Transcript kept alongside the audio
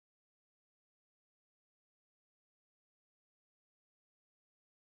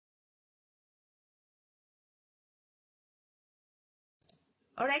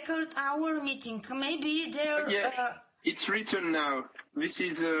record our meeting. Maybe there... Yeah, it's written now. This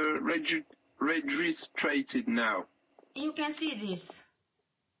is registered now. You can see this.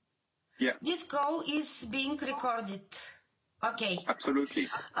 Yeah. This call is being recorded. Okay. Absolutely.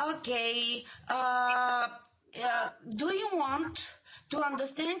 Okay. Do you want to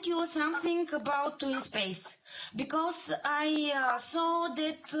understand you something about TwinSpace? Because I saw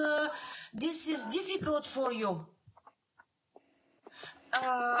that this is difficult for you.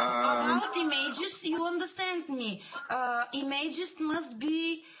 About images, you understand me. Images must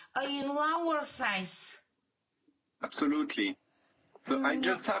be in lower size. Absolutely. So I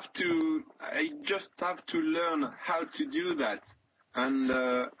just have to learn how to do that, and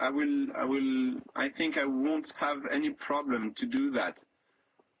I think I won't have any problem to do that.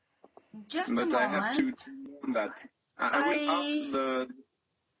 Just but a moment. I have to learn that. I will ask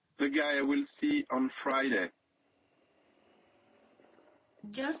the guy I will see on Friday.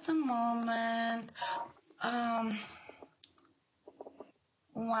 Just a moment.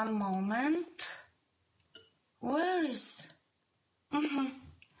 One moment. Where is...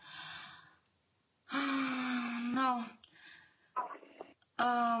 No.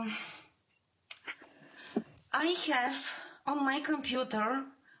 I have on my computer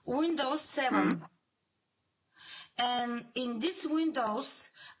Windows 7. And in this Windows,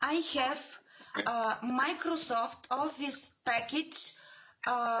 I have Microsoft Office package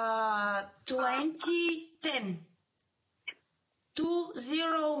 2010.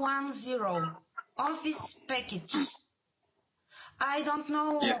 2010 Office package. I don't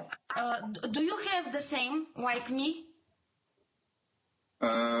know. Yeah. Do you have the same like me?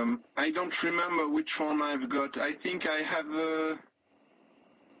 I don't remember which one I've got. I think I have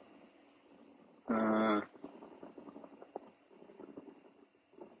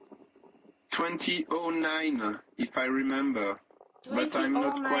 2009, if I remember. 2009. But I'm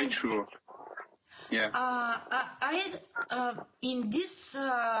not quite sure. Yeah. In this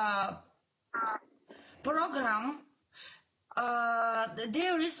program,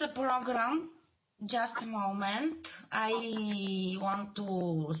 there is a program. Just a moment. I want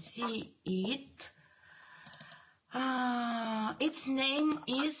to see it. Its name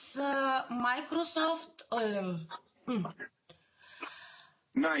is Microsoft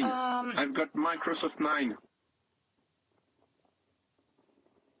 9. I've got Microsoft 9.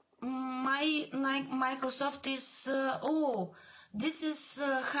 My Microsoft is this is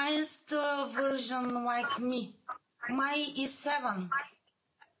highest version like me. My is 7.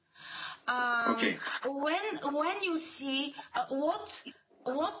 Okay. When you see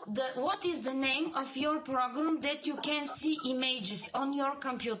what is the name of your program that you can see images on your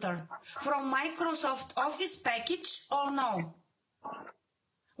computer from Microsoft Office package or no?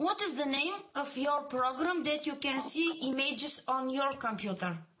 What is the name of your program that you can see images on your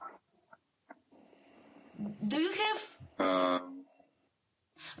computer? Do you have?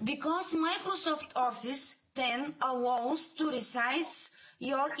 Because Microsoft Office 10 allows to resize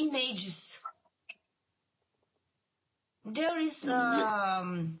your images. There is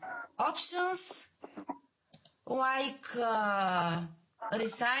options like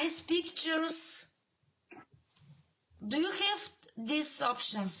resize pictures. Do you have these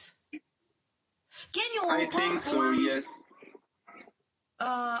options? Can you open I think so, yes.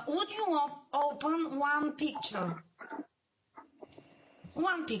 Would you open one picture?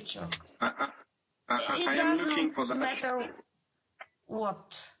 One picture. It doesn't matter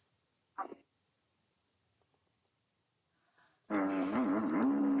what.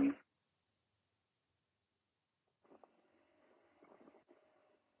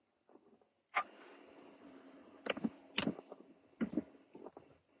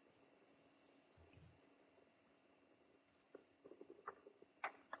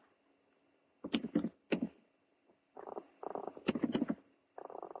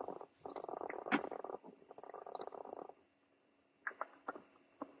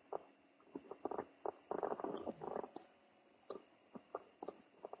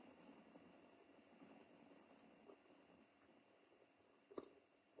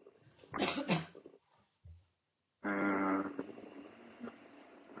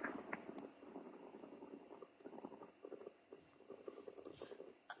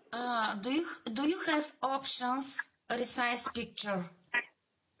 Do you have options resize picture?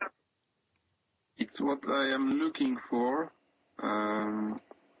 It's what I am looking for.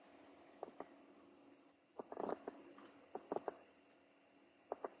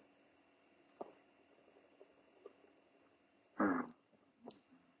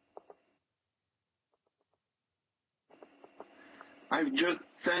 I've just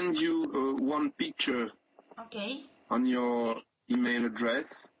sent you one picture. Okay. On your email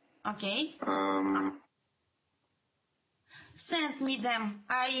address. Okay. Send me them.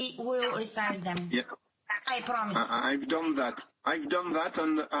 I will resize them. Yeah. I promise. I've done that.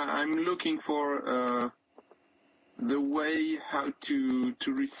 And I'm looking for the way how to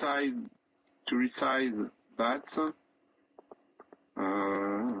resize that.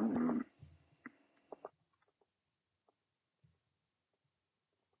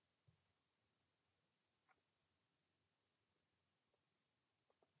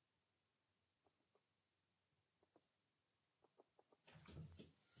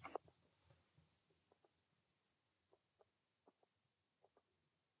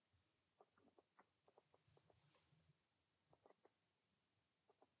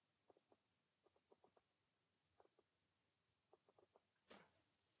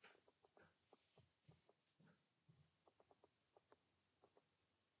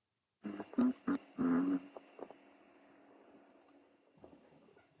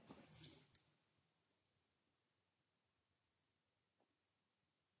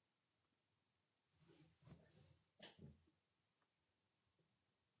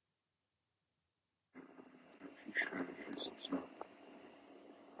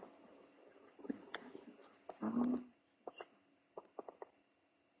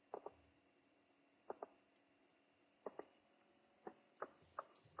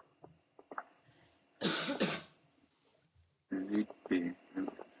 Zipper.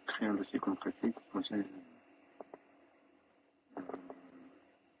 Créer un dossier compressé qui contient.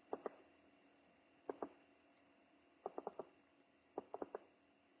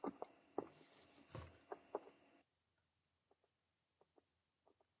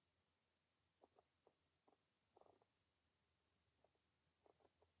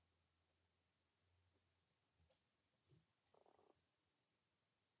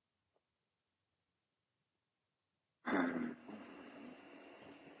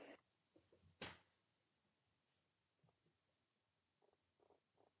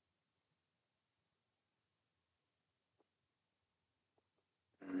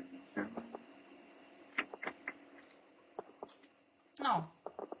 No.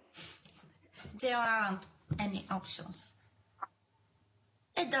 There aren't any options.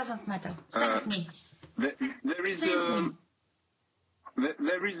 It doesn't matter. Send me. There is Send me.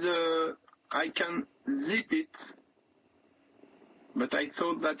 there is a. I can zip it, but I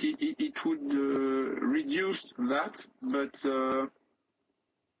thought that it would reduce that. But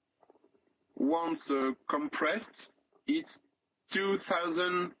once compressed, it's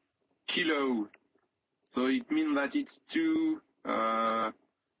 2,000 kilo. So it means that it's two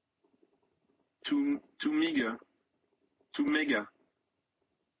mega.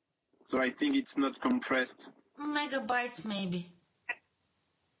 So I think it's not compressed. Megabytes maybe.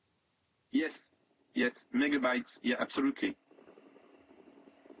 Yes, megabytes. Yeah, absolutely.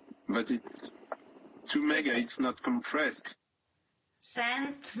 But it's 2 mega. It's not compressed.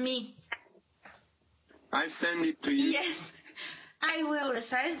 Send me. I've sent it to you. Yes. I will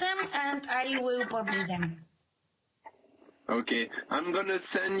resize them and I will publish them. Okay, I'm gonna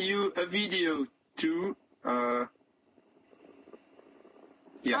send you a video too. Yeah,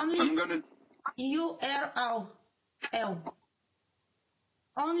 Only I'm gonna. URL.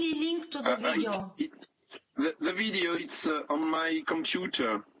 Only link to the video. The video it's on my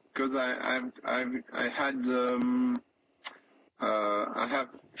computer because I have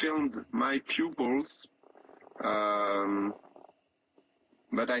filmed my pupils,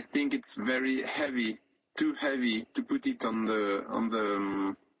 but I think it's very heavy, too heavy to put it on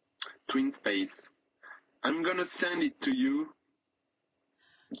the twin space. I'm gonna send it to you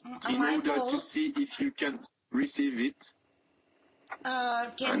in order to see if you can receive it.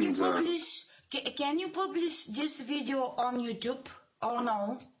 Can you publish this video on YouTube or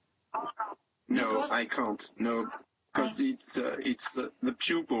no? No, because I can't. No, because it's the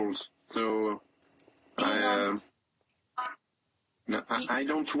pupils. So I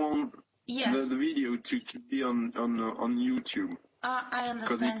don't want the video to be on YouTube. I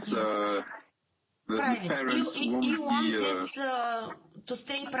understand. Because it's the parents won't you want be. This to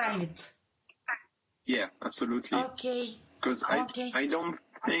stay private. Yeah, absolutely. Okay. Because I don't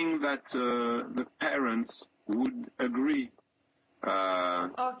think that the parents would agree.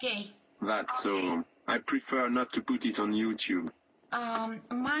 Okay. That so I prefer not to put it on YouTube.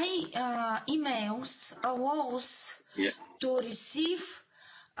 My emails allows to receive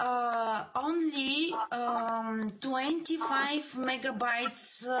only 25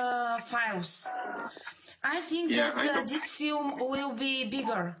 megabytes files. I think that this film will be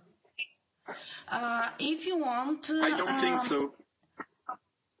bigger. If you want, I don't think so.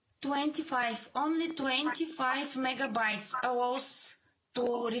 25, only 25 megabytes allows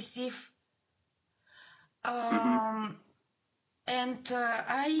to receive. And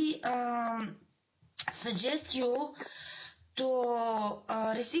I suggest you to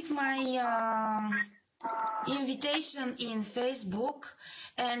receive my invitation in Facebook,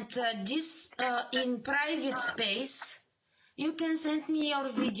 and this in private space. You can send me your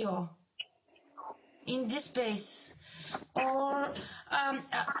video in this space, or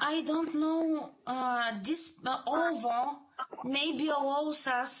I don't know, this OVO maybe allows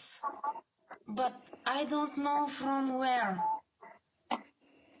us, but I don't know from where.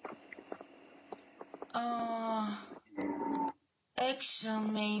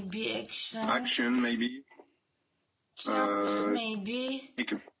 Action maybe. Action maybe. Chat maybe.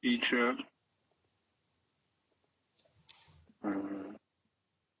 Make a feature.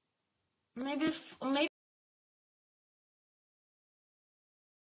 Maybe